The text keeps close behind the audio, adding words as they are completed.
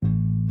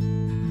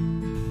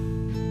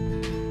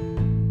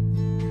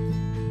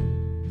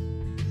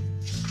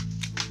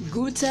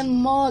Guten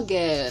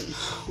Morgen,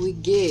 we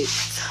get.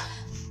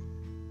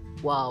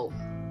 Wow,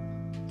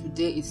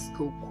 today is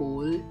so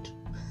cold.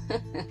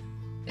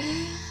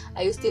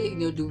 Are you still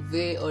in your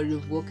duvet or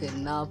you've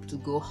woken up to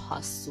go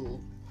hustle?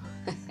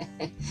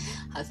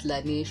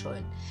 Hustler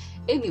Nation.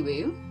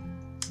 Anyway,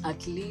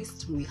 at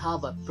least we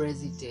have a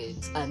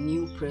president, a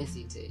new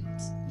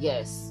president.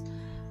 Yes,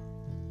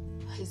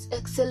 His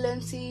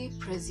Excellency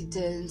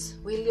President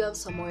William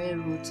Samoei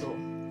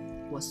Ruto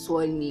was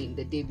sworn in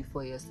the day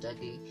before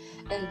yesterday,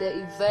 and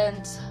the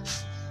event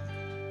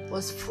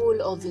was full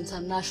of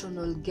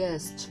international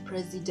guests,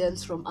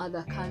 presidents from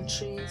other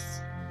countries,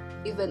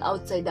 even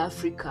outside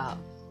Africa,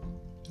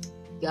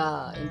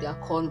 in their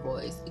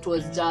convoys. It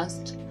was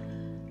just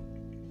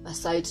a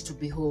sight to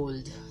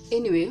behold.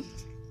 Anyway,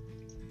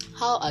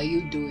 how are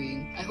you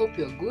doing? I hope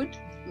you're good.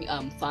 Me,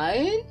 I'm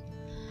fine.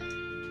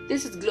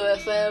 This is Glow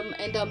FM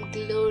and I'm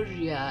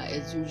Gloria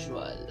as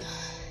usual.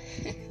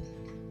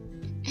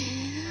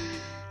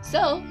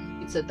 So,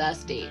 it's a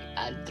Thursday,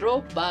 a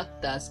throwback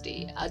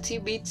Thursday, a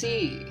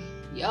TBT.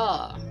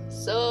 Yeah,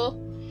 so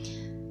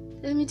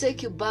let me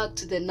take you back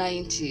to the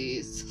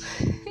 90s.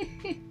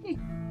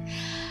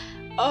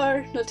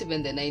 Or not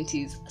even the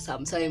 90s,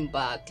 sometime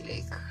back,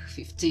 like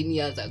 15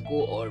 years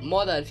ago or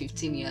more than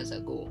 15 years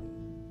ago.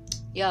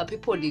 Yeah,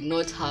 people did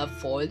not have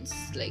phones.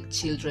 Like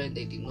children,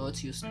 they did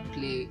not used to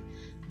play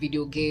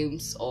video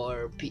games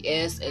or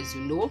PS, as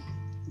you know.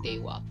 They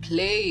were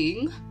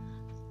playing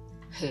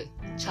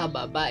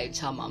Chababa and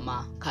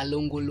Chamama,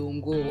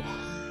 Kalongolongo.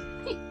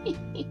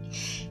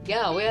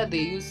 Yeah, where they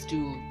used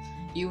to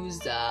use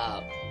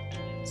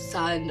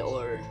sand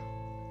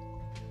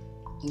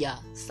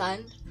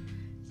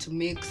to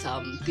make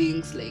some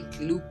things like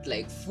look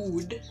like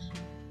food.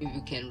 If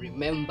you can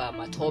remember,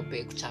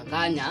 matope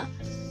kuchanganya,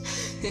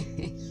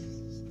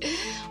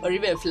 or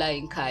even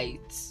flying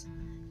kites.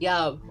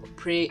 Yeah,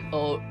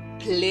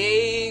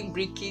 playing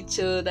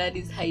brikicho, that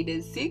is hide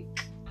and seek.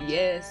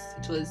 Yes,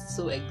 it was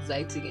so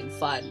exciting and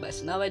fun.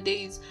 But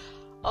nowadays,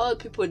 all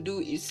people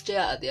do is stare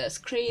at their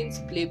screens,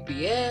 play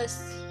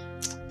PS,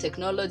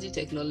 technology.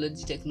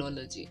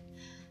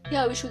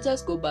 Yeah, we should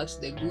just go back to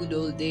the good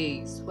old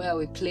days where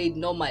we played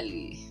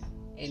normally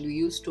and we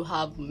used to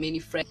have many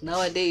friends.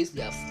 Nowadays,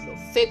 they are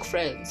fake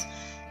friends.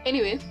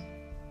 Anyway,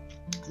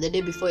 the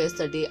day before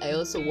yesterday, I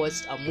also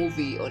watched a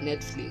movie on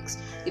Netflix.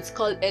 It's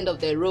called End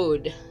of the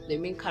Road. The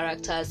main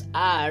characters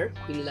are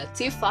Queen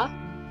Latifah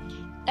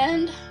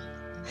and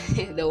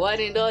the one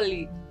and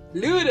only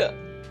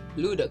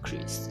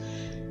Ludacris.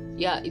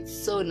 Yeah, it's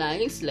so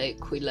nice. Like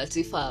Queen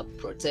Latifah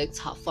protects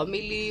her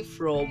family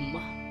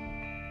from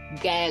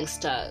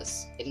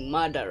gangsters and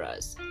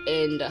murderers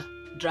and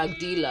drug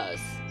dealers.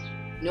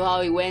 You know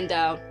how it went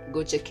down?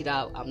 Go check it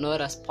out. I'm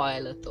not a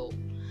spoiler though.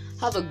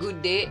 Have a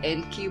good day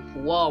and keep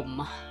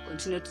warm.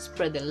 Continue to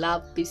spread the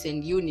love, peace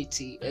and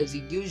unity as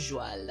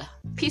usual.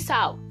 Peace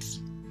out.